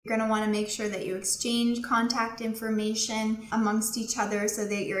You're going to want to make sure that you exchange contact information amongst each other so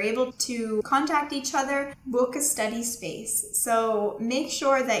that you're able to contact each other. Book a study space. So make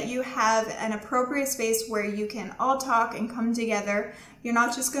sure that you have an appropriate space where you can all talk and come together. You're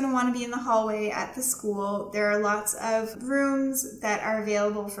not just going to want to be in the hallway at the school. There are lots of rooms that are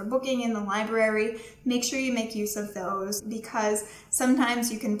available for booking in the library. Make sure you make use of those because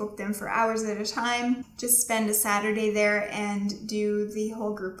sometimes you can book them for hours at a time. Just spend a Saturday there and do the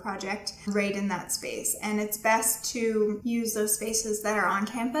whole group project right in that space. And it's best to use those spaces that are on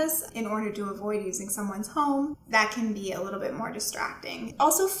campus in order to avoid using someone's home. That can be a little bit more distracting.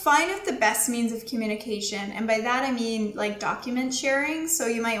 Also, find out the best means of communication. And by that I mean like document sharing. So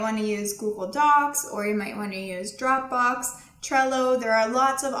you might want to use Google Docs or you might want to use Dropbox, Trello. There are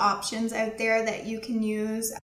lots of options out there that you can use.